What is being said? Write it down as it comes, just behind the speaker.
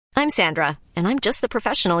I'm Sandra, and I'm just the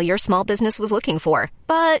professional your small business was looking for.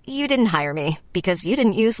 But you didn't hire me because you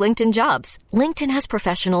didn't use LinkedIn Jobs. LinkedIn has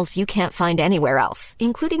professionals you can't find anywhere else,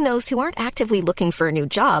 including those who aren't actively looking for a new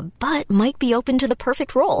job, but might be open to the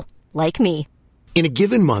perfect role, like me. In a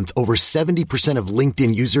given month, over 70% of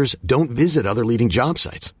LinkedIn users don't visit other leading job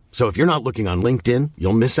sites. So if you're not looking on LinkedIn,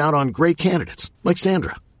 you'll miss out on great candidates like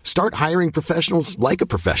Sandra. Start hiring professionals like a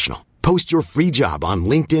professional. Post your free job on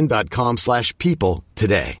linkedin.com/people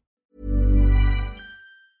today.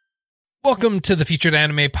 Welcome to the Featured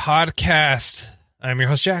Anime Podcast. I'm your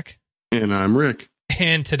host, Jack. And I'm Rick.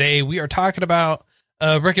 And today we are talking about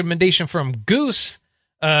a recommendation from Goose,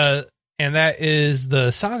 and that is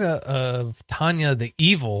the saga of Tanya the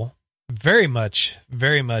Evil. Very much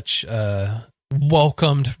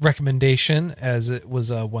welcomed recommendation, as it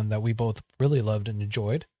was one that we both really loved and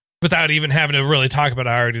enjoyed. Without even having to really talk about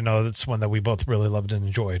it, I already know it's one that we both really loved and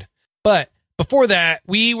enjoyed. But before that,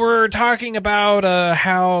 we were talking about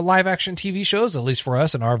how live-action TV shows, at least for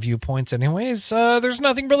us and our viewpoints anyways, there's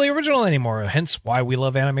nothing really original anymore, hence why we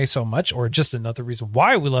love anime so much, or just another reason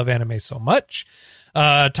why we love anime so much.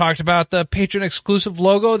 Talked about the Patreon-exclusive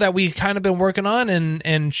logo that we kind of been working on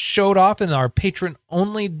and showed off in our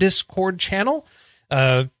Patreon-only Discord channel.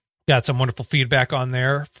 Got some wonderful feedback on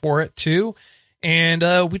there for it, too. And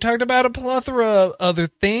we talked about a plethora of other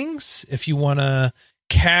things. If you want to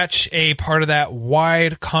catch a part of that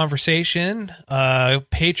wide conversation,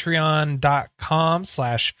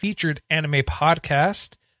 patreon.com/featured anime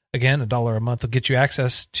podcast. Again, $1 a month will get you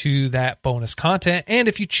access to that bonus content. And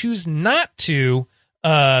if you choose not to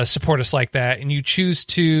support us like that, and you choose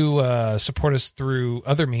to support us through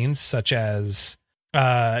other means, such as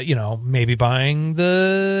maybe buying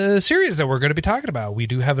the series that we're going to be talking about, we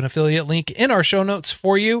do have an affiliate link in our show notes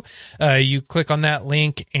for you. You click on that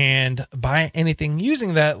link and buy anything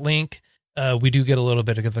using that link. We do get a little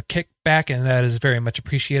bit of a kickback, and that is very much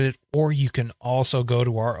appreciated. Or you can also go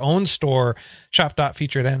to our own store,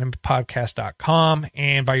 shop.featuredanimepodcast.com,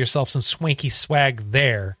 and buy yourself some swanky swag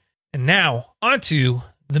there. And now, onto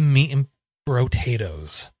the meat and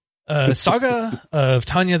potatoes. Saga of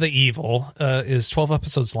Tanya the Evil is 12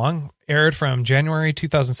 episodes long, aired from January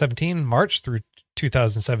 2017, March through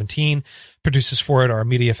 2017. Producers for it are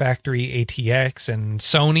Media Factory, ATX, and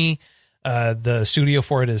Sony. The studio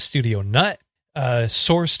for it is Studio Nut.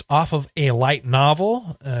 Sourced off of a light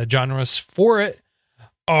novel. Genres for it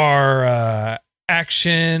are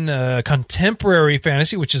action, contemporary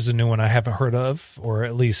fantasy, which is a new one I haven't heard of, or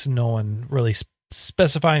at least no one really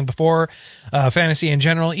specifying before, fantasy in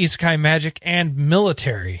general, isekai, magic, and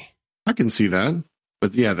military. I can see that,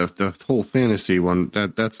 but yeah, the whole fantasy one,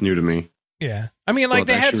 that's new to me. Yeah, I mean, like,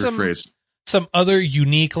 they had some other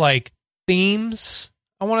unique like themes,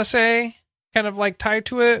 I want to say, kind of like tied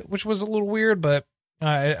to it, which was a little weird, but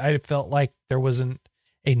I felt like there wasn't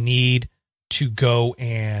a need to go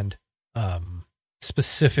and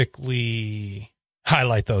specifically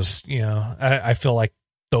highlight those. I feel like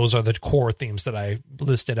those are the core themes that I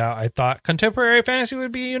listed out. I thought contemporary fantasy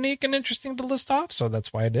would be unique and interesting to list off, so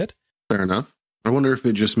that's why I did. Fair enough. I wonder if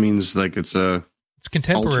it just means like it's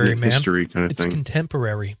contemporary, man. History kind of thing. It's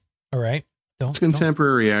contemporary. All right. What's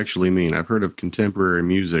contemporary actually mean? I've heard of contemporary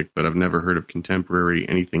music, but I've never heard of contemporary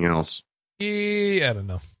anything else. Yeah, I don't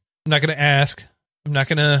know. I'm not going to ask. I'm not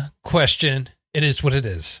going to question. It is what it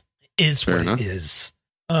is. Fair enough. It is.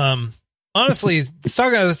 Honestly,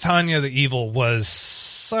 Saga of Tanya the Evil was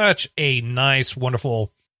such a nice,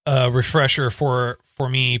 wonderful refresher for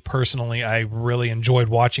me personally. I really enjoyed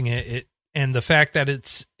watching it. And the fact that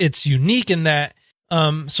it's unique in that,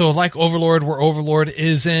 so like Overlord, where Overlord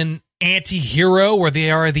is an anti-hero, where they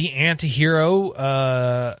are the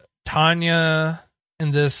anti-hero, Tanya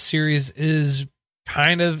in this series is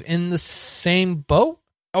kind of in the same boat,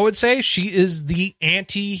 I would say. She is the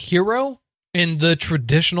anti-hero in the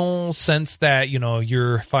traditional sense that,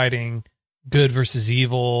 you're fighting good versus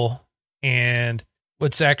evil. And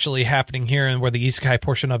what's actually happening here, and where the isekai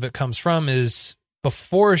portion of it comes from, is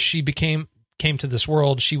before she came to this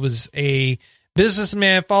world, she was a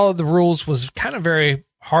businessman, followed the rules, was kind of very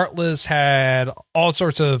heartless, had all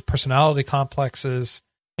sorts of personality complexes.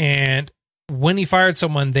 And when he fired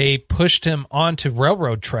someone, they pushed him onto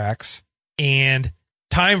railroad tracks, and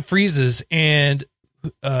time freezes, and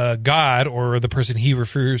God, or the person he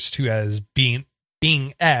refers to as being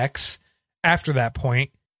X, after that point,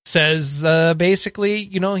 says basically,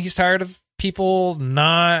 he's tired of people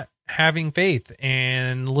not having faith,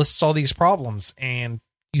 and lists all these problems, and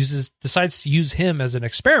decides to use him as an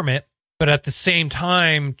experiment, but at the same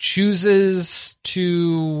time chooses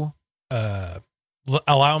to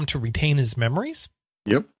allow him to retain his memories.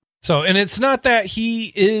 Yep. So, and it's not that he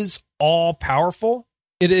is all powerful.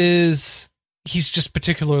 It is, he's just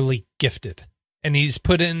particularly gifted. And he's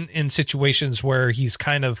put in situations where he's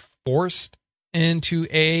kind of forced into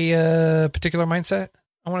a particular mindset,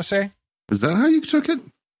 I want to say. Is that how you took it?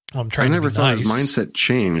 I'm trying I never to be thought nice. his mindset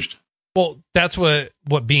changed. Well, that's what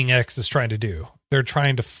Being X is trying to do. They're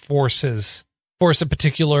trying to force a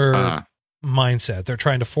particular mindset. They're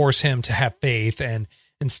trying to force him to have faith, and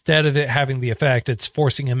instead of it having the effect, it's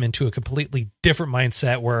forcing him into a completely different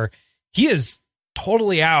mindset where he is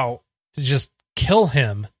totally out to just kill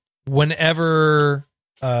him whenever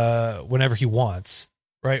he wants,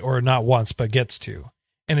 right? Or not wants, but gets to.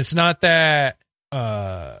 And it's not that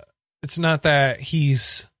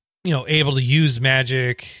he's, able to use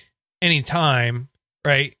magic anytime,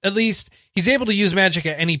 right? At least he's able to use magic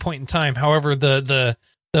at any point in time. However, the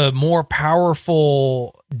more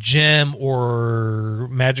powerful gem or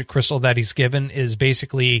magic crystal that he's given is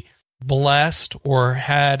basically blessed or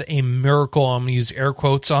had a miracle. I'm going to use air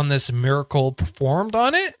quotes on this, miracle performed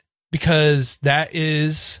on it, because that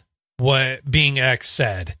is what Being X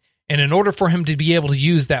said. And in order for him to be able to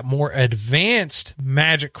use that more advanced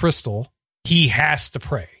magic crystal, he has to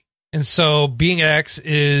pray. And so Being X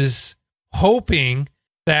is hoping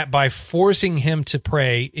that by forcing him to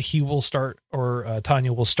pray, he will start, or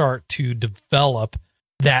Tanya will start to develop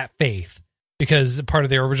that faith. Because part of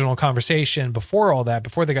their original conversation before all that,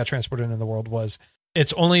 before they got transported into the world, was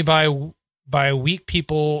it's only by weak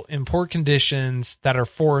people in poor conditions that are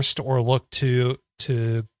forced or look to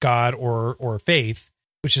God or faith,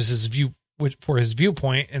 which is his view, for his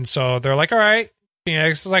viewpoint. And so they're like, all right, Being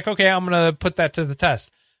X is like, okay, I'm going to put that to the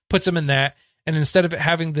test. Puts him in that. And instead of it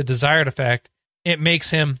having the desired effect, it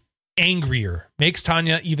makes him angrier, makes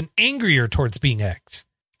Tanya even angrier towards Being X.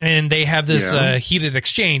 And they have this heated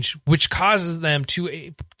exchange, which causes them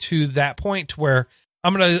to that point to where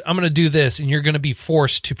I'm gonna do this, and you're gonna be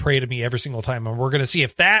forced to pray to me every single time, and we're gonna see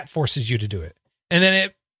if that forces you to do it. And then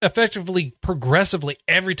it effectively, progressively,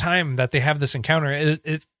 every time that they have this encounter,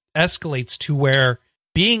 it escalates to where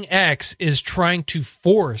Being X is trying to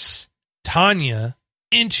force Tanya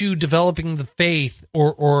into developing the faith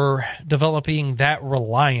or developing that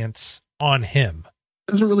reliance on him.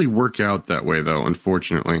 It doesn't really work out that way, though,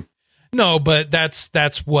 unfortunately. No, but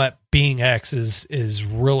that's what Being X is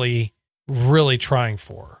really, really trying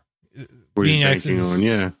for. Being X is,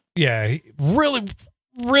 he really,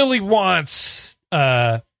 really wants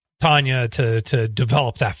Tanya to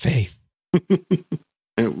develop that faith.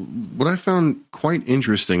 And what I found quite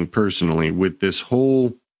interesting personally with this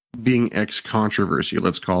whole Being X controversy,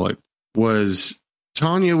 let's call it, was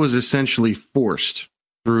Tanya was essentially forced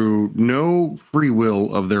through no free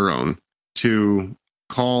will of their own to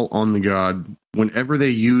call on the god whenever they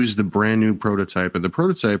used the brand new prototype. And the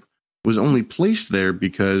prototype was only placed there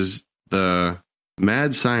because the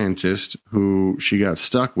mad scientist who she got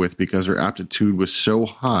stuck with because her aptitude was so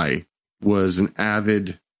high was an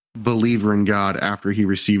avid believer in God after he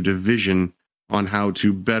received a vision on how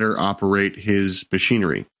to better operate his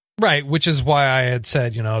machinery. Right, which is why I had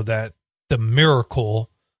said, that the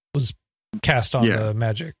miracle was cast on the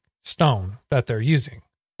magic stone that they're using.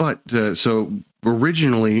 But so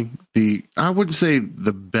originally, I wouldn't say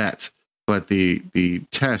the bet, but the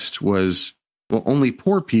test was, well, only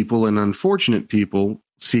poor people and unfortunate people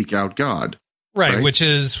seek out God. Right, which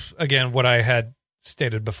is, again, what I had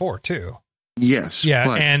stated before, too. Yes. Yeah,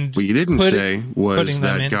 but and what you didn't say was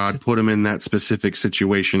that God put him in that specific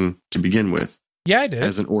situation to begin with. Yeah, I did.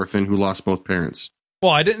 As an orphan who lost both parents.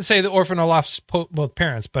 Well, I didn't say the orphan or lost both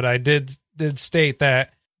parents, but I did state that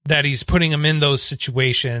he's putting him in those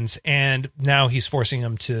situations, and now he's forcing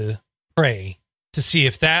him to pray to see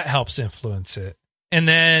if that helps influence it. And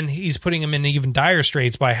then he's putting him in even dire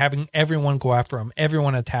straits by having everyone go after him,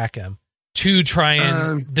 everyone attack him, to try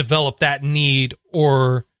and develop that need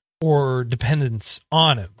or dependence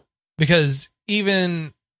on him. Because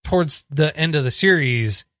even towards the end of the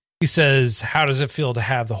series, he says, how does it feel to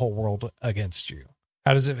have the whole world against you?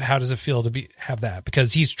 How does it feel to have that?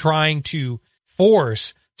 Because he's trying to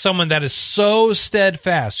force someone that is so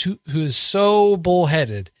steadfast, who is so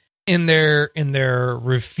bullheaded in their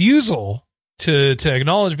refusal to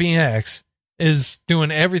acknowledge Being X, is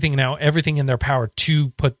doing everything in their power to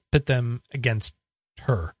put them against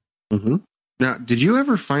her. Mm-hmm. Now, did you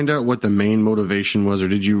ever find out what the main motivation was, or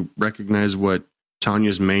did you recognize what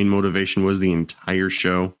Tanya's main motivation was the entire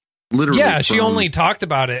show? Literally, yeah, she only talked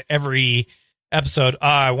about it every episode.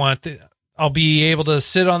 I'll be able to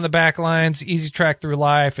sit on the back lines, easy track through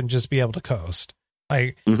life, and just be able to coast.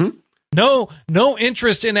 Like, No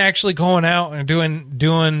interest in actually going out and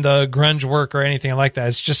doing the grunge work or anything like that.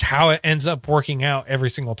 It's just how it ends up working out every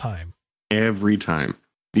single time. Every time.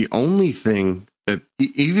 The only thing that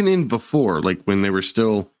even in before, like when they were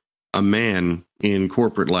still a man in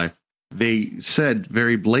corporate life, they said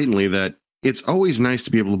very blatantly that it's always nice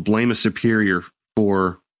to be able to blame a superior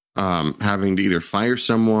for having to either fire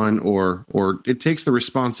someone or it takes the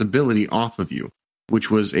responsibility off of you,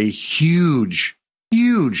 which was a huge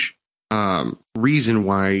reason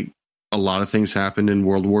why a lot of things happened in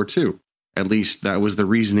World War II. At least that was the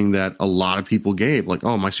reasoning that a lot of people gave. Like,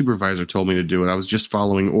 oh, my supervisor told me to do it. I was just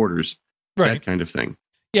following orders. Right. That kind of thing.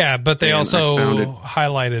 Yeah, but they also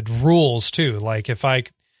highlighted rules too. Like as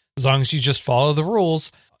long as you just follow the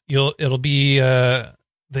rules, it'll be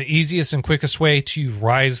the easiest and quickest way to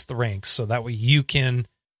rise the ranks. So that way you can,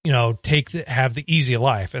 have the easy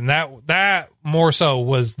life. And that more so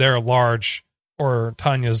was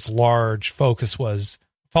Tanya's large focus was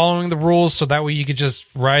following the rules. So that way you could just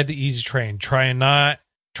ride the easy train. Try and not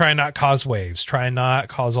cause waves. Try and not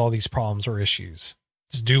cause all these problems or issues.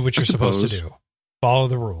 Just do what you're supposed to do. Follow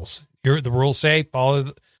the rules. The rules say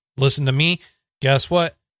listen to me. Guess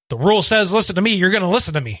what? The rule says listen to me. You're going to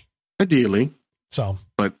listen to me. Ideally. So,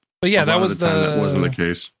 but yeah, that was that wasn't the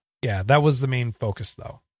case. Yeah, that was the main focus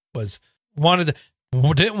though.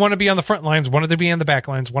 Didn't want to be on the front lines, wanted to be on the back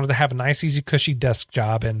lines, wanted to have a nice, easy, cushy desk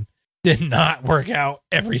job, and did not work out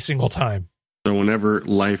every single time. So whenever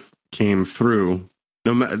life came through,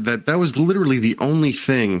 that was literally the only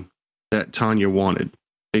thing that Tanya wanted.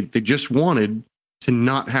 They just wanted to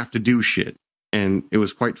not have to do shit. And it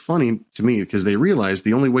was quite funny to me because they realized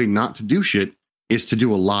the only way not to do shit is to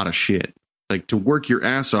do a lot of shit. Like to work your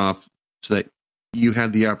ass off so that you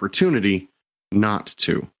had the opportunity not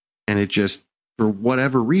to. And it just, for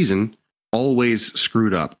whatever reason, always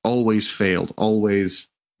screwed up, always failed, always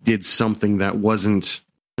did something that wasn't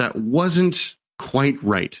quite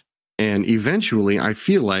right. And eventually, I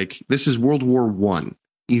feel like this is World War I.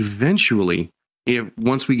 Eventually,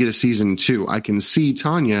 once we get a season 2, I can see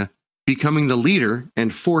Tanya becoming the leader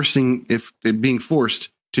and being forced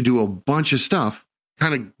to do a bunch of stuff,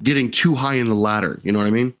 kind of getting too high in the ladder. You know what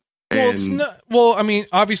I mean?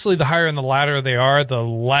 Obviously, the higher in the ladder they are, the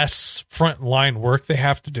less frontline work they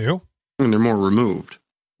have to do. And they're more removed.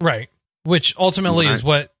 Right. Which ultimately is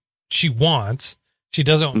what she wants. She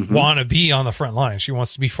doesn't want to be on the front line. She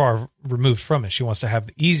wants to be far removed from it. She wants to have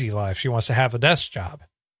the easy life. She wants to have a desk job.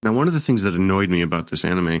 Now, one of the things that annoyed me about this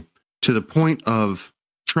anime, to the point of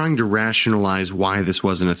trying to rationalize why this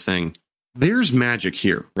wasn't a thing, there's magic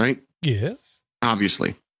here, right? Yes.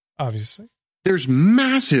 Obviously. There's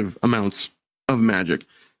massive amounts of magic,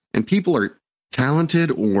 and people are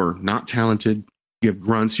talented or not talented. You have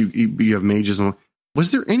grunts, you have mages.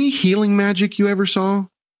 Was there any healing magic you ever saw?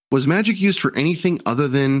 Was magic used for anything other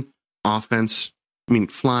than offense? I mean,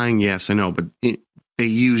 flying, yes, I know, but they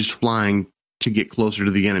used flying to get closer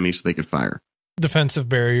to the enemy so they could fire. Defensive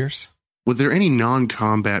barriers. Were there any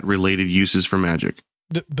non-combat related uses for magic?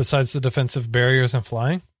 Besides the defensive barriers and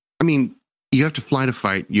flying? I mean, you have to fly to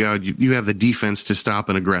fight. You have the defense to stop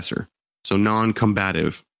an aggressor. So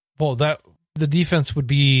non-combative. Well, the defense would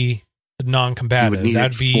be the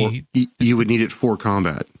non-combative. You would need it for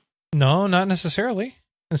combat. No, not necessarily.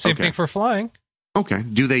 The same thing for flying. Okay.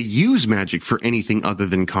 Do they use magic for anything other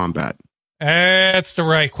than combat? That's the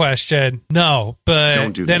right question. No, but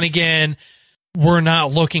Don't do then that. again, we're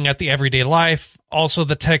not looking at the everyday life. Also,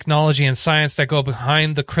 the technology and science that go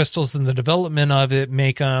behind the crystals and the development of it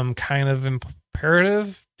make them kind of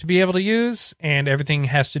imperative to be able to use. And everything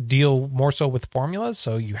has to deal more so with formulas.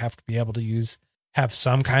 So you have to be able to have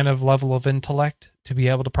some kind of level of intellect to be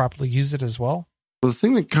able to properly use it as well. Well, the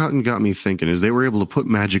thing that Cotton got me thinking is they were able to put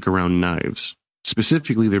magic around knives,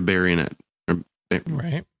 specifically their bayonet.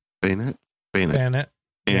 Right. Bayonet. Yeah.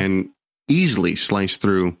 And easily slice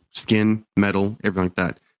through skin, metal, everything like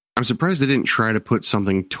that. I'm surprised they didn't try to put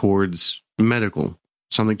something towards medical,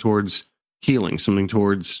 something towards healing, something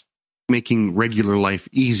towards making regular life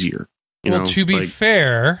easier. To be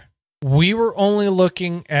fair, we were only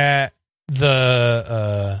looking at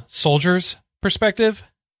the soldier's perspective,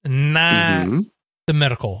 not the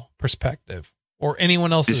medical perspective or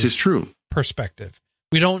anyone else's this is true. perspective.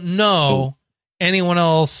 We don't know anyone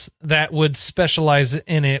else that would specialize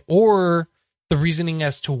in it or the reasoning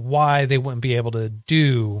as to why they wouldn't be able to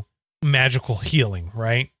do magical healing,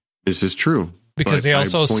 right? This is true. Because they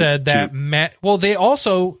also said that they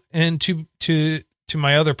also, and to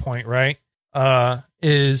my other point, right,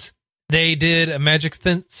 is they did a magic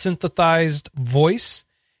synthesized voice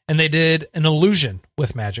and they did an illusion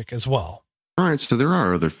with magic as well. All right, so there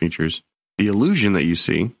are other features. The illusion that you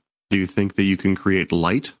see Do you think that you can create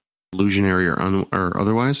light, illusionary or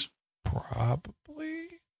otherwise? Probably.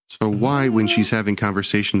 So why, when she's having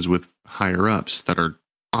conversations with higher ups that are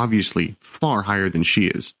obviously far higher than she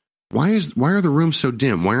is, why are the rooms so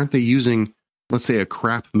dim? Why aren't they using, let's say, a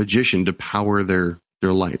crap magician to power their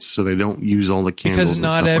lights so they don't use all the candles? Because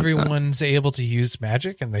not and stuff everyone's able to use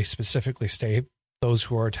magic, and they specifically state those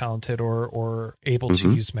who are talented or able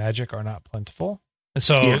to use magic are not plentiful. And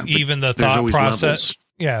so even the thought process,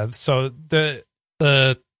 so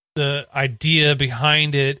the idea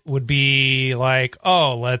behind it would be like,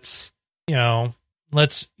 oh, let's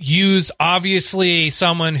use obviously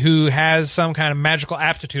someone who has some kind of magical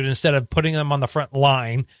aptitude instead of putting them on the front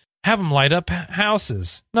line, have them light up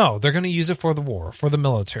houses. No, they're going to use it for the war, for the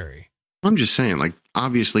military. I'm just saying, like,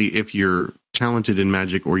 obviously if you're talented in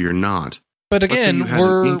magic or you're not. But again,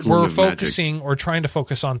 we're focusing or trying to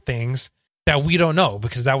focus on things that we don't know,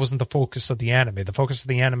 because that wasn't the focus of the anime. The focus of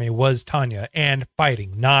the anime was Tanya and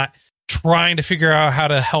fighting, not trying to figure out how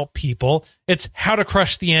to help people. It's how to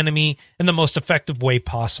crush the enemy in the most effective way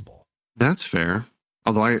possible. That's fair.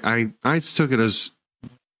 Although I took it as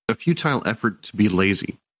a futile effort to be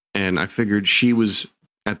lazy. And I figured she was,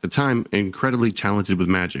 at the time, incredibly talented with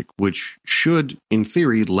magic, which should, in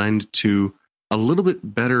theory, lend to a little bit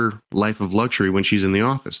better life of luxury when she's in the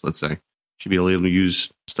office, let's say. She'd be able to use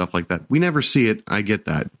stuff like that. We never see it. I get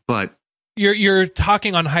that. But you're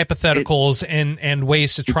talking on hypotheticals and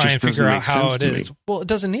ways to try and figure out how it is. Well, it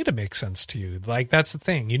doesn't need to make sense to you. Like, that's the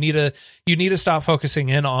thing. You need to stop focusing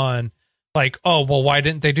in on, like, oh, well, why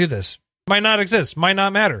didn't they do this? Might not exist. Might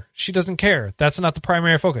not matter. She doesn't care. That's not the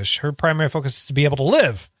primary focus. Her primary focus is to be able to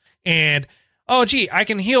live. And, oh, gee, I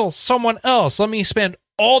can heal someone else. Let me spend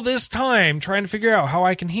all this time trying to figure out how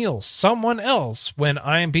I can heal someone else when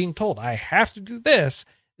I am being told I have to do this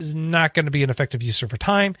is not going to be an effective use of her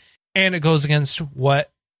time. And it goes against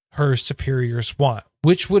what her superiors want,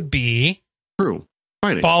 which would be true.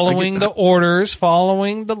 Following the orders,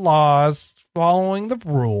 following the laws, following the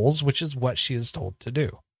rules, which is what she is told to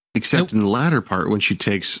do. Except in the latter part when she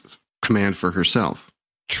takes command for herself.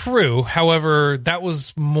 True. However, that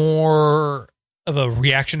was more of a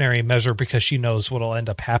reactionary measure because she knows what will end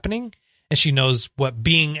up happening, and she knows what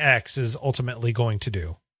being X is ultimately going to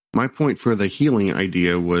do. My point for the healing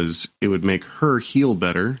idea was it would make her heal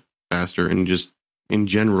better, faster, and just in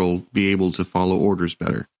general be able to follow orders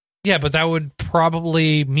better. Yeah, but that would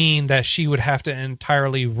probably mean that she would have to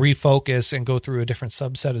entirely refocus and go through a different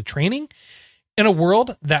subset of training in a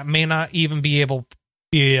world that may not even be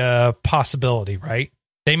a possibility, right?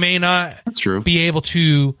 They may not That's true. be able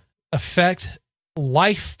to affect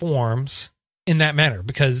life forms in that manner,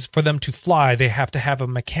 because for them to fly, they have to have a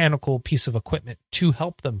mechanical piece of equipment to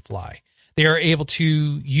help them fly. They are able to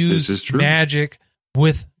use magic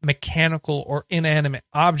with mechanical or inanimate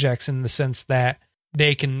objects in the sense that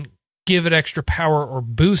they can give it extra power or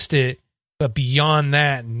boost it, but beyond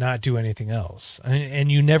that, not do anything else.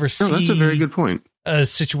 And you never see that's a very good point. A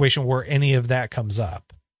situation where any of that comes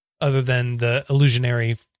up other than the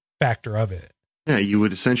illusionary factor of it. Yeah, you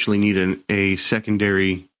would essentially need a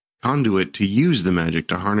secondary conduit to use the magic,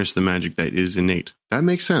 to harness the magic that is innate. That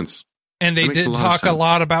makes sense. And they did talk a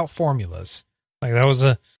lot about formulas. Like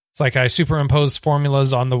it's like I superimpose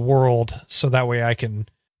formulas on the world so that way I can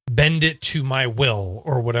bend it to my will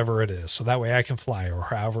or whatever it is. So that way I can fly or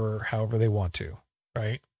however they want to.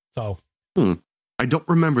 Right? So. I don't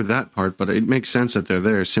remember that part, but it makes sense that they're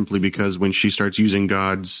there simply because when she starts using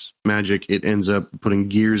God's magic, it ends up putting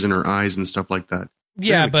gears in her eyes and stuff like that.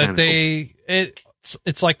 Yeah, but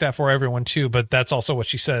it's like that for everyone too, but that's also what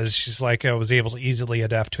she says. She's like, I was able to easily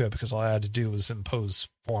adapt to it because all I had to do was impose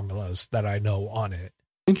formulas that I know on it.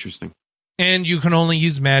 Interesting. And you can only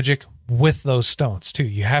use magic with those stones too.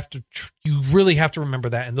 You really have to remember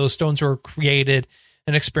that. And those stones are created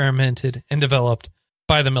and experimented and developed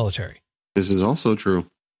by the military. This is also true.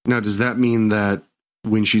 Now, does that mean that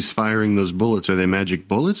when she's firing those bullets, are they magic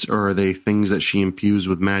bullets or are they things that she imbues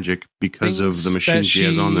with magic because of the machine she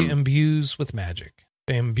has on them? She imbues with magic.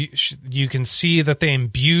 You can see that they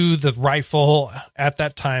imbue the rifle at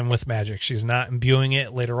that time with magic. She's not imbuing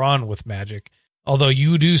it later on with magic. Although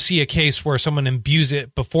you do see a case where someone imbues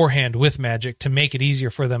it beforehand with magic to make it easier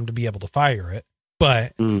for them to be able to fire it.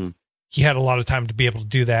 But he had a lot of time to be able to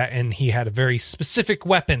do that, and he had a very specific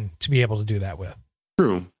weapon to be able to do that with.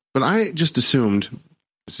 True. But I just assumed,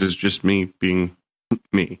 this is just me being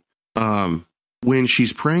me, when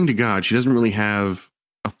she's praying to God, she doesn't really have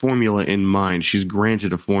a formula in mind. She's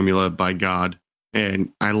granted a formula by God.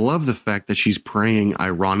 And I love the fact that she's praying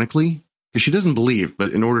ironically, because she doesn't believe,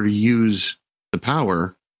 but in order to use the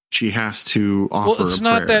power, she has to offer. Well, it's a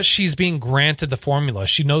not prayer. that she's being granted the formula.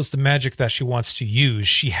 She knows the magic that she wants to use.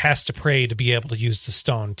 She has to pray to be able to use the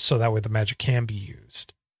stone, so that way the magic can be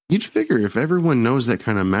used. You'd figure if everyone knows that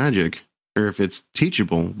kind of magic, or if it's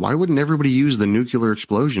teachable, why wouldn't everybody use the nuclear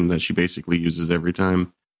explosion that she basically uses every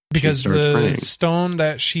time? Because the praying? stone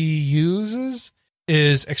that she uses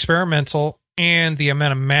is experimental, and the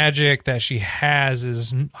amount of magic that she has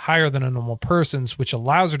is higher than a normal person's, which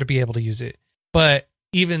allows her to be able to use it. But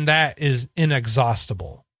even that is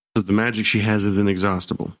inexhaustible. So the magic she has is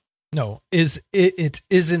inexhaustible. No, it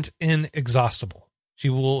isn't inexhaustible. She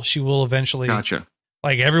will eventually. Gotcha.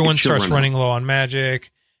 Like everyone She'll starts run out. running low on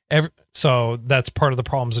magic. So that's part of the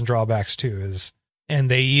problems and drawbacks too.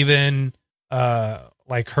 And they even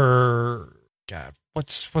like her. God,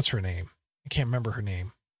 what's her name? I can't remember her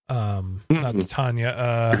name. Not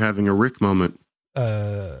Tanya. You're having a Rick moment.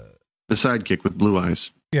 The sidekick with blue eyes.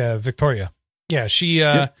 Yeah, Victoria. Yeah, she.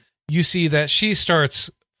 You see that she starts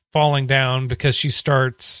falling down because she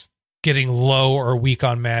starts getting low or weak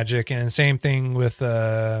on magic, and same thing with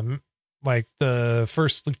like the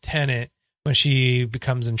first lieutenant when she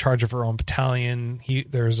becomes in charge of her own battalion.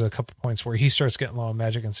 There's a couple points where he starts getting low on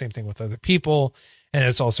magic, and same thing with other people. And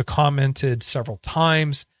it's also commented several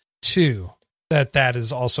times too that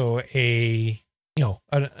is also an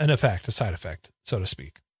effect, a side effect, so to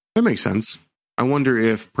speak. That makes sense. I wonder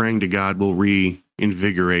if praying to God will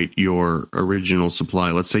reinvigorate your original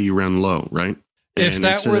supply. Let's say you ran low, right? If And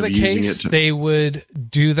that instead were of the using case, it to- they would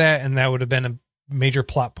do that, and that would have been a major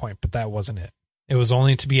plot point, but that wasn't it. It was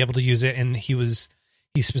only to be able to use it, and he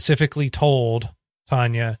specifically told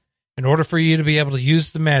Tanya, in order for you to be able to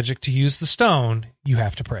use the magic, to use the stone, you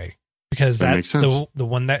have to pray. Because That makes sense. the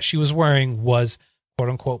one that she was wearing was, quote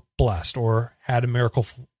unquote, blessed or had a miracle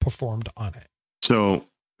performed on it. So,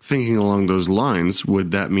 thinking along those lines,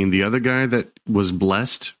 would that mean the other guy that was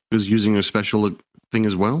blessed was using a special thing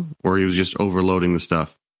as well? Or he was just overloading the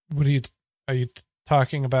stuff? What are you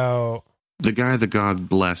talking about? The guy that God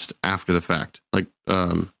blessed after the fact, like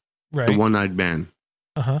Right. the one-eyed man.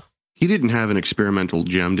 Uh-huh. He didn't have an experimental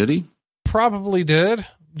gem, did he? Probably did,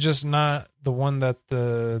 just not the one that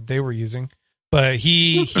they were using. But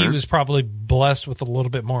he was probably blessed with a little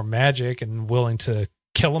bit more magic and willing to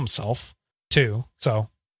kill himself too. So,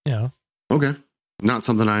 Okay. Not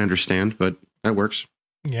something I understand, but that works.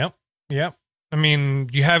 Yep. I mean,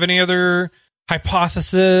 do you have any other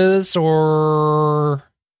hypothesis or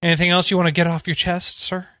anything else you want to get off your chest,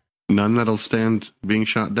 sir? None that'll stand being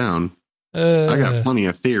shot down. I got plenty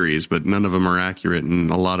of theories, but none of them are accurate, and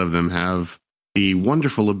a lot of them have the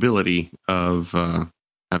wonderful ability of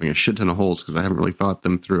having a shit ton of holes because I haven't really thought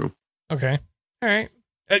them through. Okay. All right.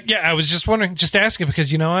 Yeah, I was just wondering, just asking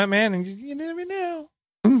because you know what, man, and you never know.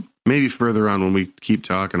 Maybe further on when we keep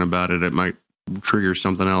talking about it, it might trigger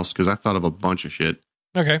something else because I thought of a bunch of shit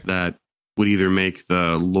Okay. that would either make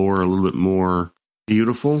the lore a little bit more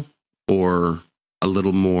beautiful or a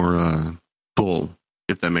little more full,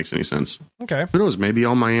 if that makes any sense. Okay. Who knows? Maybe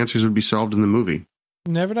all my answers would be solved in the movie.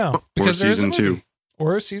 Never know. Or Because there is a season movie. 2.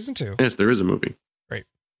 Or season 2. Yes, there is a movie.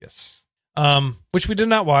 Yes. Which we did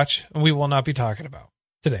not watch and we will not be talking about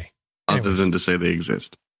today. Other Anyways. than to say they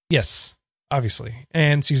exist. Yes, obviously.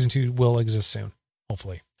 And season 2 will exist soon,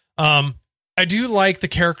 hopefully. I do like the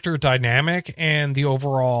character dynamic and the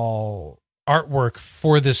overall artwork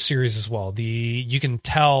for this series as well. You can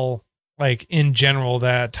tell, like, in general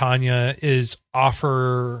that Tanya is all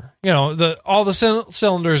the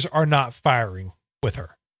cylinders are not firing with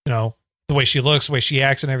her. The way she looks, the way she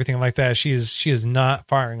acts and everything like that, she is not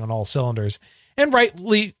firing on all cylinders. And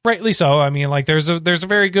rightly so. I mean, like there's a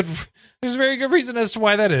very good reason as to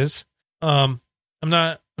why that is. I'm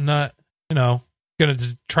not gonna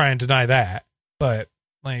try and deny that, but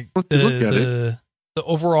like the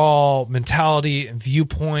overall mentality and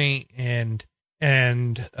viewpoint and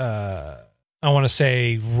I want to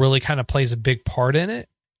say really kind of plays a big part in it.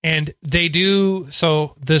 And they do,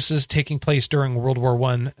 so this is taking place during World War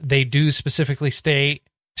I. They do specifically state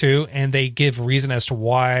too, and they give reason as to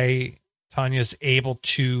why Tanya's able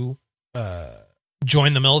to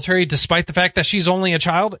join the military, despite the fact that she's only a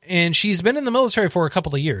child, and she's been in the military for a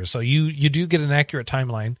couple of years. So you do get an accurate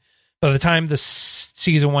timeline. By the time the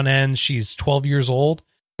season 1 ends, she's 12 years old,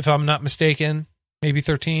 if I'm not mistaken, maybe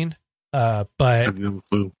 13. I have no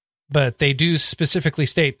clue. But they do specifically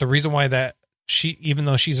state the reason why that even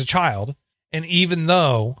though she's a child, and even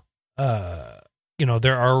though,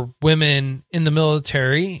 there are women in the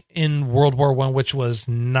military in World War I, which was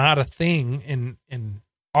not a thing in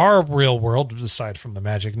our real world, aside from the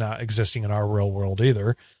magic not existing in our real world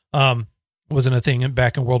either, wasn't a thing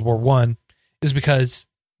back in World War I, is because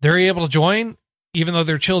they're able to join even though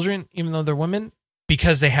they're children, even though they're women,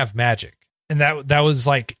 because they have magic. And that was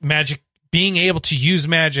like magic. Being able to use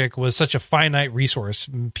magic was such a finite resource.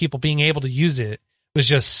 People being able to use it was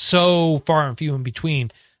just so far and few in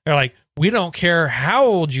between. They're like, we don't care how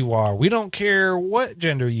old you are. We don't care what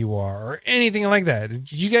gender you are or anything like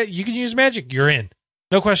that. You can use magic. You're in.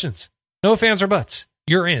 No questions. No ifs, ands, or buts.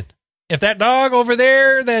 You're in. If that dog over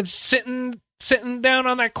there that's sitting down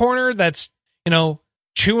on that corner that's,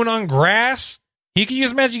 chewing on grass, he could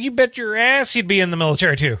use magic. You bet your ass he'd be in the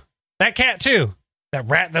military too. That cat too. That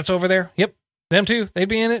rat that's over there. Yep. Them too. They'd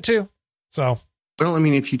be in it too. So. Well, I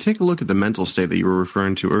mean, if you take a look at the mental state that you were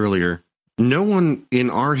referring to earlier, no one in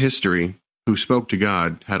our history who spoke to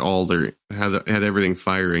God had everything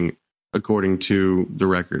firing according to the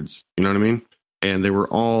records. You know what I mean? And they were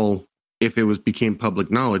all, if it became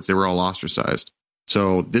public knowledge, they were all ostracized.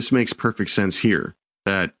 So this makes perfect sense here,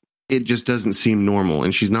 that it just doesn't seem normal.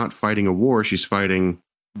 And she's not fighting a war. She's fighting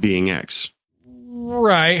being X.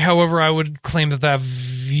 Right. However, I would claim that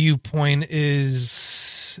viewpoint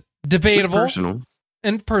is debatable. It's personal.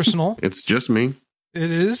 And personal. It's just me. It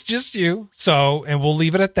is just you. So, and we'll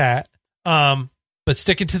leave it at that. But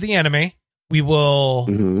sticking to the anime, we will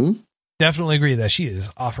definitely agree that she is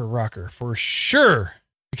off her rocker for sure.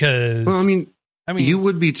 Because I mean, you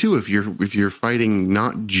would be too if you're fighting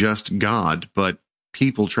not just God, but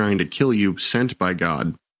people trying to kill you sent by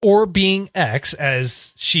God. Or being X,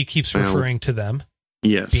 as she keeps referring to them.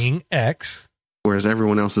 Yes. Being X. Whereas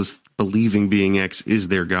everyone else is believing being X is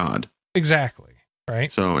their God. Exactly.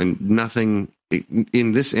 Right. So, and nothing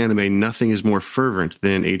in this anime, nothing is more fervent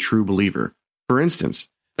than a true believer. For instance,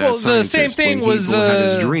 the same thing was had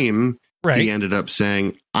his dream. Right. He ended up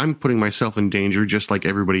saying, I'm putting myself in danger just like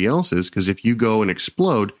everybody else is, because if you go and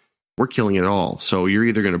explode, we're killing it all. So you're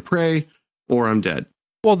either going to pray or I'm dead.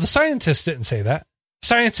 Well, the scientists didn't say that.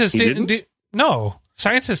 Scientists didn't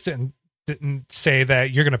say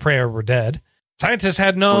that you're going to pray or we're dead. Scientists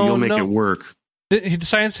had you'll make it work. The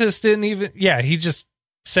scientists didn't even. Yeah, he just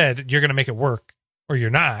said you're going to make it work or you're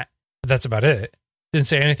not. But that's about it. Didn't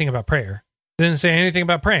say anything about prayer. Didn't say anything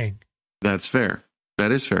about praying. That's fair.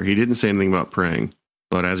 That is fair. He didn't say anything about praying.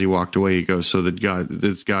 But as he walked away, he goes, so that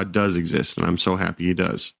God does exist, and I'm so happy he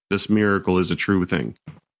does. This miracle is a true thing.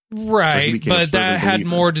 Right, but that had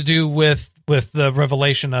more to do with the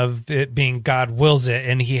revelation of it being God wills it,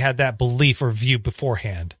 and he had that belief or view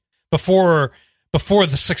beforehand, before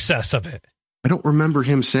the success of it. I don't remember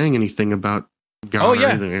him saying anything about God or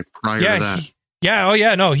anything prior to that.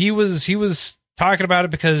 He was talking about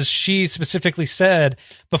it because she specifically said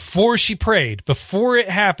before she prayed, before it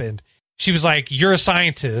happened, she was like, "You're a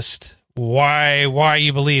scientist. Why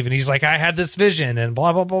you believe?" And he's like, "I had this vision," and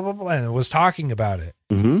blah blah blah blah blah, and was talking about it.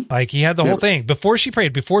 Mm-hmm. Like he had the whole thing before she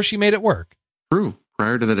prayed, before she made it work. True.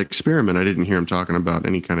 Prior to that experiment, I didn't hear him talking about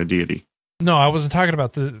any kind of deity. No, I wasn't talking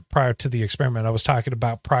about prior to the experiment. I was talking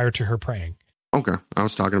about prior to her praying. Okay, I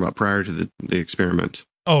was talking about prior to the experiment.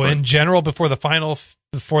 Oh, in general, before the final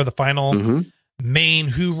main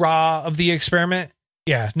hoorah of the experiment.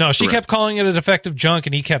 Yeah, no, she kept calling it a defective junk,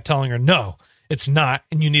 and he kept telling her, "No, it's not,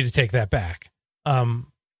 and you need to take that back."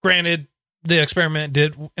 Granted, the experiment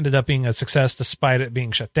ended up being a success despite it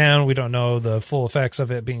being shut down. We don't know the full effects of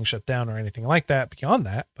it being shut down or anything like that beyond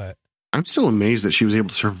that, but I'm still amazed that she was able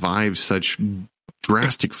to survive such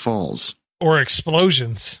drastic falls or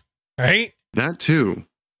explosions, right? That too.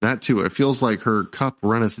 It feels like her cup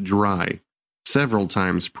runneth dry several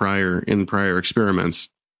times in prior experiments.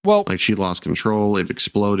 Well, like she lost control, it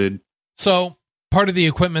exploded. So part of the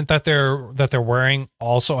equipment that they're wearing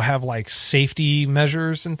also have like safety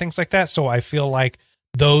measures and things like that. So I feel like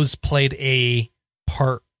those played a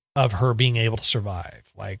part of her being able to survive.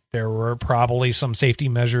 Like there were probably some safety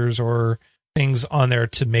measures or things on there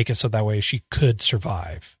to make it so that way she could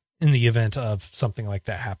survive in the event of something like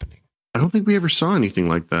that happening. I don't think we ever saw anything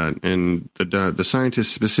like that. And the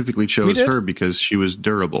scientists specifically chose her because she was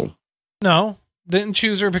durable. No, didn't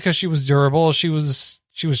choose her because she was durable. She was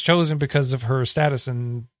chosen because of her status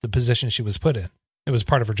and the position she was put in. It was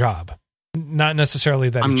part of her job. Not necessarily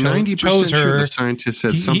that I'm he 90% chose her. Sure the scientist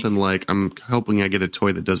said something like, I'm hoping I get a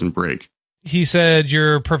toy that doesn't break. He said,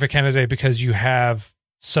 you're a perfect candidate because you have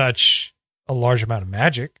such a large amount of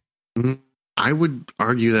magic. I would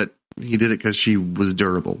argue that he did it because she was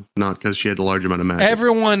durable, not because she had a large amount of magic.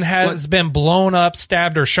 Everyone has been blown up,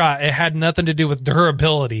 stabbed, or shot. It had nothing to do with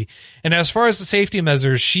durability. And as far as the safety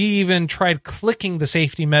measures, she even tried clicking the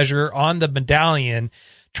safety measure on the medallion,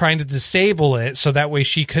 trying to disable it so that way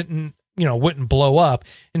she wouldn't blow up.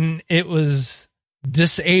 And it was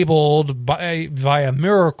disabled by a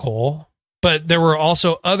miracle But there were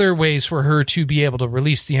also other ways for her to be able to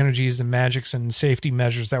release the energies and magics and safety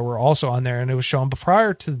measures that were also on there. And it was shown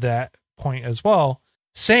prior to that point as well,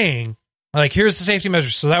 saying, like, here's the safety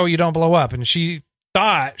measures so that way you don't blow up. And she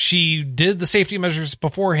thought she did the safety measures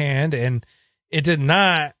beforehand and it did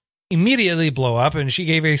not immediately blow up. And she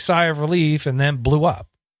gave a sigh of relief and then blew up.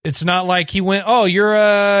 It's not like he went, oh, you're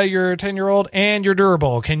a 10-year-old and you're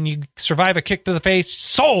durable. Can you survive a kick to the face?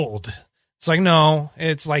 Sold. It's like, no,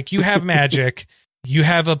 it's like you have magic. You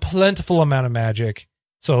have a plentiful amount of magic.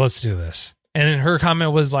 So let's do this. And then her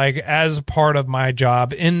comment was like, as a part of my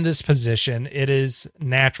job in this position, it is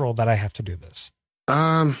natural that I have to do this.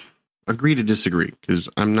 Agree to disagree, because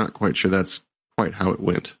I'm not quite sure that's quite how it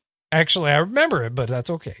went. Actually, I remember it, but that's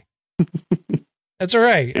okay. That's all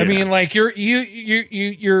right. Yeah. I mean, like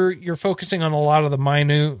you're focusing on a lot of the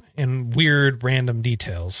minute and weird random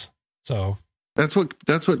details. So that's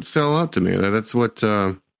what fell out to me. That's what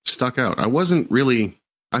stuck out. I wasn't really.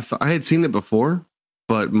 I had seen it before,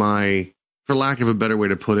 but for lack of a better way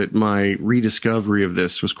to put it, my rediscovery of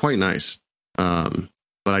this was quite nice. But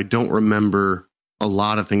I don't remember a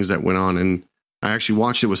lot of things that went on, and I actually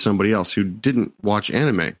watched it with somebody else who didn't watch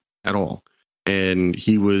anime at all, and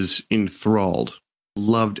he was enthralled.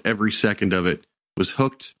 Loved every second of it. Was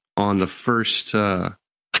hooked on the first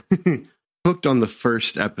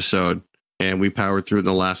episode, and we powered through it in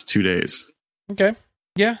the last 2 days. Okay,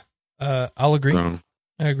 yeah, I'll agree. I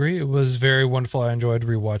agree. It was very wonderful. I enjoyed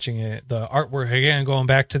rewatching it. The artwork, again, going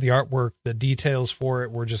back to the artwork, the details for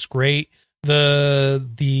it were just great.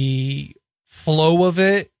 The flow of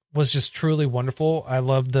it was just truly wonderful. I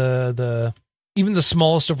love the even the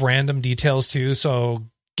smallest of random details too. So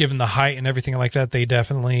given the height and everything like that, they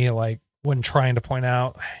definitely, like, when trying to point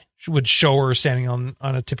out, would show her standing on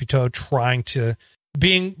a tippy toe, trying to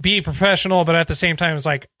be professional, but at the same time, it's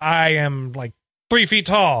like, I am like 3 feet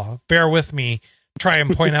tall. Bear with me. Try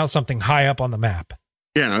and point out something high up on the map.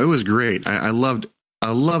 Yeah, no, it was great. I loved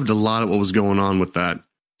a lot of what was going on with that,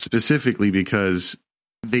 specifically because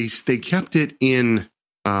they kept it in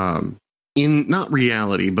not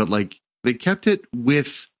reality, but like they kept it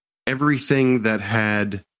with everything that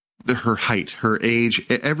had her height, her age,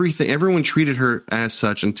 everything. Everyone treated her as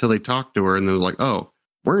such until they talked to her, and they were like, "Oh,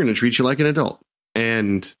 we're going to treat you like an adult."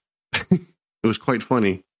 And it was quite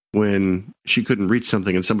funny when she couldn't reach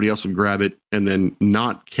something and somebody else would grab it and then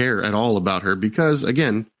not care at all about her because,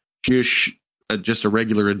 again, she is just a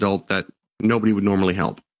regular adult that nobody would normally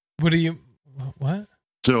help. What?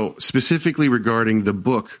 So specifically regarding the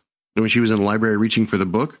book, when she was in the library reaching for the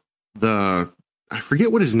book, I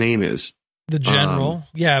forget what his name is. The general.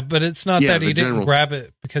 Yeah, but it's not that he didn't grab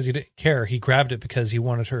it because he didn't care. He grabbed it because he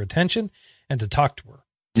wanted her attention and to talk to her.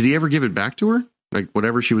 Did he ever give it back to her? Like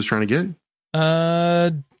whatever she was trying to get?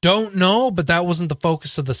 Don't know, but that wasn't the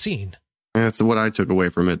focus of the scene. That's what I took away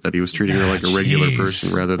from it, that he was treating her like a regular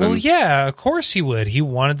person rather than... Well, yeah, of course he would. He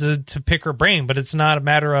wanted to pick her brain, but it's not a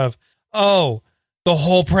matter of, oh, the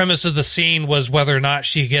whole premise of the scene was whether or not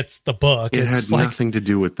she gets the book. It had nothing to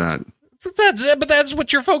do with that. But that's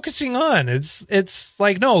what you're focusing on. It's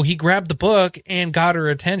like, no, he grabbed the book and got her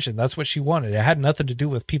attention. That's what she wanted. It had nothing to do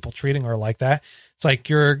with people treating her like that. It's like,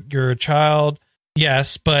 you're a child,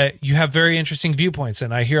 yes, but you have very interesting viewpoints,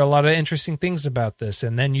 and I hear a lot of interesting things about this.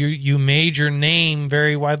 And then you made your name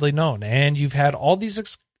very widely known, and you've had all these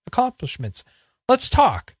accomplishments. Let's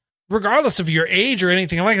talk. Regardless of your age or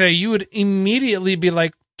anything like that, you would immediately be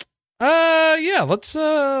like, yeah, let's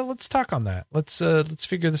talk on that. Let's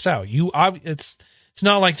figure this out. It's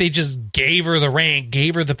not like they just gave her the rank,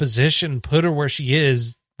 gave her the position, put her where she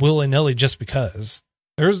is willy-nilly just because.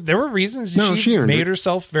 There were reasons she made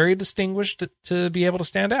herself very distinguished to be able to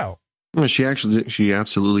stand out. Well, she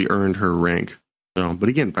absolutely earned her rank. But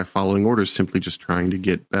again, by following orders, simply just trying to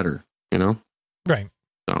get better, Right.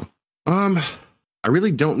 So, I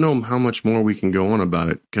really don't know how much more we can go on about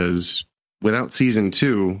it, because without season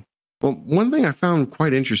 2, well, one thing I found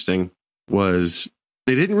quite interesting was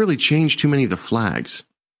they didn't really change too many of the flags.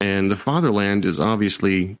 And the fatherland is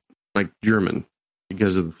obviously like German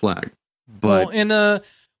because of the flag. But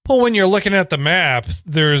when you're looking at the map,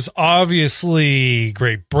 there's obviously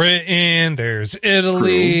Great Britain, there's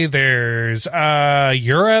Italy, there's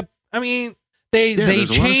Europe. I mean, they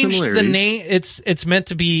changed the name. It's meant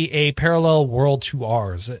to be a parallel world to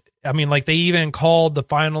ours. I mean, like, they even called the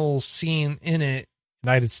final scene in it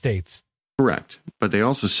United States. Correct. But they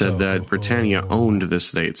also said that Britannia owned the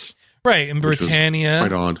states. Right, and Britannia.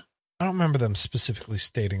 Quite odd. I don't remember them specifically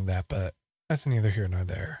stating that, but that's neither here nor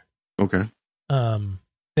there. Okay.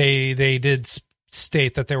 They did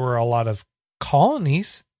state that there were a lot of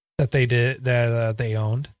colonies that they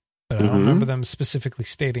owned, but I don't remember them specifically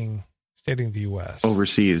stating stating the U.S.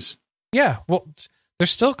 Overseas. Yeah, well,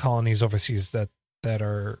 there's still colonies overseas that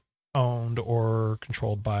are owned or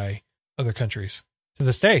controlled by other countries to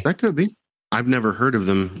this day. That could be. I've never heard of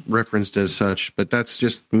them referenced as such, but that's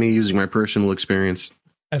just me using my personal experience.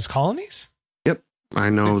 As colonies? Yep. I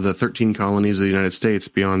know the 13 colonies of the United States.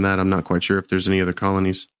 Beyond that, I'm not quite sure if there's any other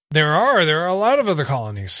colonies. There are a lot of other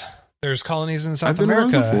colonies. There's colonies in South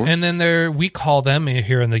America, and then we call them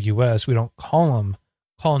here in the U.S. We don't call them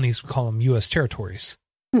colonies. We call them U.S. territories.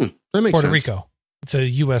 That makes Puerto sense. Rico. It's a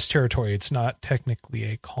U.S. territory. It's not technically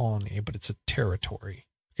a colony, but it's a territory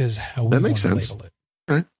because how we want to label it.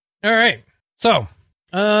 Okay. All right. So,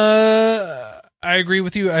 I agree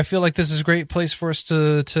with you. I feel like this is a great place for us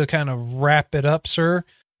to kind of wrap it up, sir.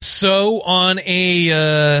 So, on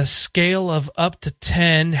a scale of up to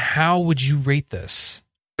 10, how would you rate this?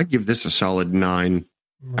 I give this a solid 9.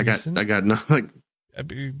 Reason? I got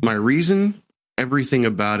my reason. Everything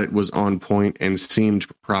about it was on point and seemed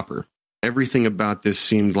proper. Everything about this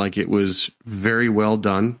seemed like it was very well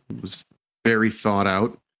done. It was very thought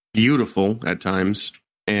out, beautiful at times,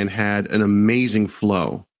 and had an amazing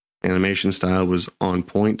flow. Animation style was on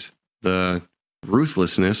point. The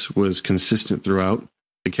ruthlessness was consistent throughout.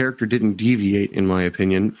 The character didn't deviate, in my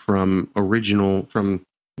opinion, from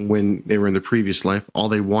when they were in the previous life. All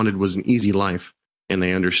they wanted was an easy life. And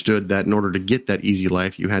they understood that in order to get that easy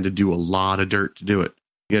life, you had to do a lot of dirt to do it.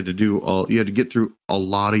 You had to get through a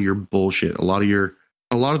lot of your bullshit, a lot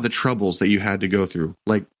of the troubles that you had to go through.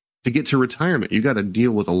 Like, to get to retirement, you got to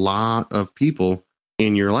deal with a lot of people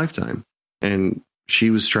in your lifetime. And she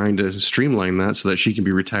was trying to streamline that so that she can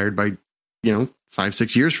be retired by,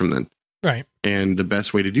 5-6 years from then. Right. And the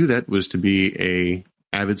best way to do that was to be a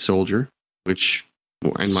avid soldier, which,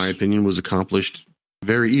 in my opinion, was accomplished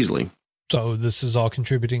very easily. So this is all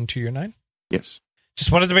contributing to your 9? Yes.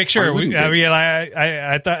 Just wanted to make sure.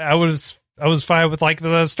 I thought I was fine with, like,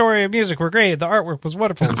 the story and music were great. The artwork was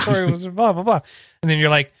wonderful. The story was blah, blah, blah. And then you're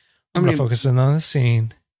like, I'm going to focus in on the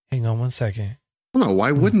scene. Hang on one second. Well, no,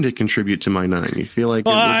 why wouldn't it contribute to my 9? You feel like...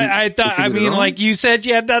 Well, like you said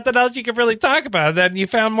you had nothing else you could really talk about. Then you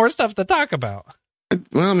found more stuff to talk about.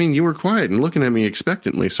 Well, you were quiet and looking at me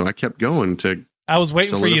expectantly, so I kept going to... I was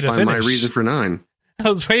waiting for you to finish. My reason for 9. I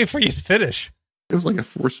was waiting for you to finish. It was like a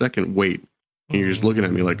 4-second wait. And you're just looking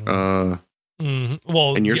at me like, Mm-hmm.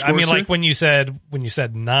 Well, and your I mean, sorcerer? like when you said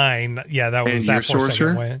 9, yeah, that was And that your 4 second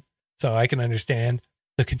sorcerer? wait. So I can understand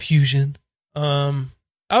the confusion. I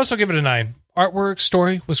also give it a 9. Artwork,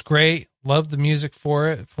 story was great. Loved the music for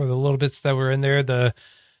it, for the little bits that were in there. The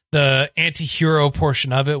anti-hero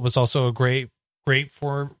portion of it was also a great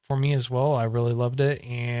for me as well. I really loved it,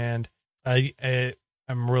 and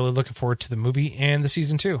I'm really looking forward to the movie and the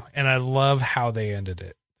season 2. And I love how they ended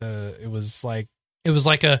it. It was like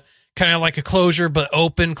a kind of like a closure, but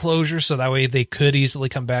open closure, so that way they could easily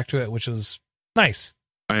come back to it, which was nice.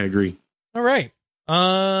 I agree. All right.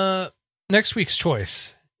 Next week's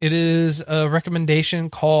choice. It is a recommendation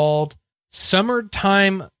called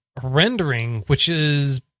Summertime Rendering, which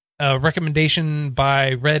is a recommendation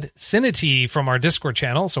by Red Cinity from our Discord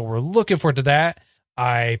channel. So we're looking forward to that.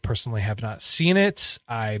 I personally have not seen it.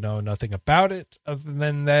 I know nothing about it other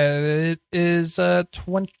than that it is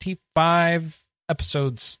 25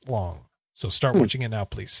 episodes long. So start watching it now,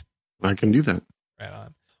 please. I can do that. Right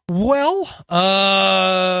on. Well,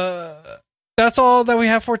 that's all that we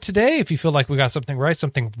have for today. If you feel like we got something right,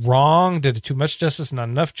 something wrong, did it too much justice, not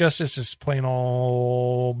enough justice, just plain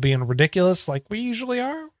old being ridiculous like we usually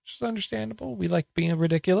are, which is understandable. We like being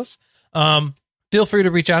ridiculous. Feel free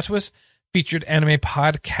to reach out to us.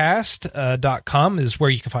 FeaturedAnimePodcast.com is where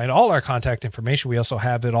you can find all our contact information. We also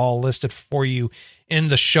have it all listed for you in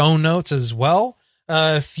the show notes as well.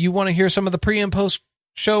 If you want to hear some of the pre and post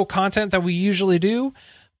show content that we usually do,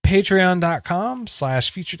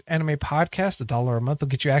 patreon.com/featuredanimepodcast. $1 a month will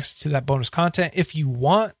get you access to that bonus content. If you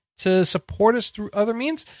want to support us through other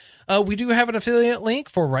means, we do have an affiliate link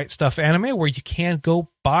for Right Stuff Anime where you can go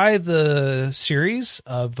buy the series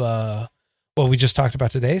of what we just talked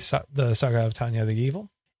about today, the Saga of Tanya the Evil.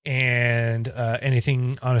 And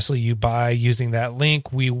anything, honestly, you buy using that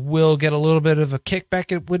link, we will get a little bit of a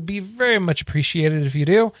kickback. It would be very much appreciated if you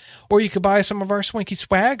do. Or you could buy some of our swanky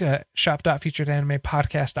swag at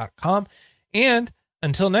shop.featuredanimepodcast.com. And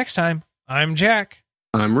until next time, I'm Jack.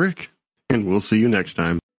 I'm Rick, and we'll see you next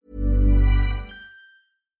time.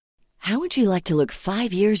 How would you like to look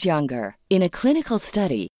 5 years younger? In a clinical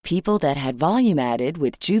study, people that had volume added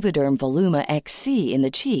with Juvederm Voluma XC in the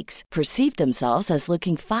cheeks perceived themselves as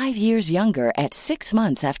looking 5 years younger at 6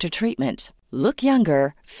 months after treatment. Look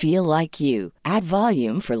younger, feel like you. Add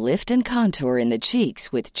volume for lift and contour in the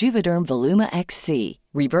cheeks with Juvederm Voluma XC.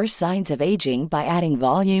 Reverse signs of aging by adding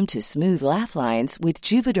volume to smooth laugh lines with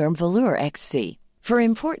Juvederm Volure XC. For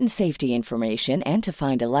important safety information and to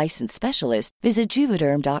find a licensed specialist, visit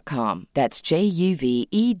Juvederm.com. That's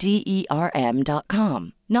JUVEDERM.com.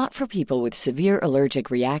 Not for people with severe allergic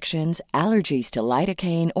reactions, allergies to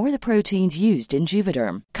lidocaine, or the proteins used in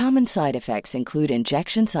Juvederm. Common side effects include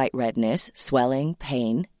injection site redness, swelling,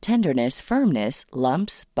 pain, tenderness, firmness,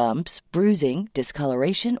 lumps, bumps, bruising,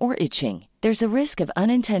 discoloration, or itching. There's a risk of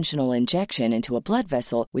unintentional injection into a blood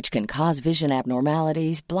vessel, which can cause vision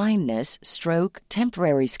abnormalities, blindness, stroke,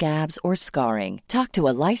 temporary scabs, or scarring. Talk to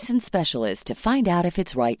a licensed specialist to find out if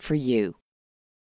it's right for you.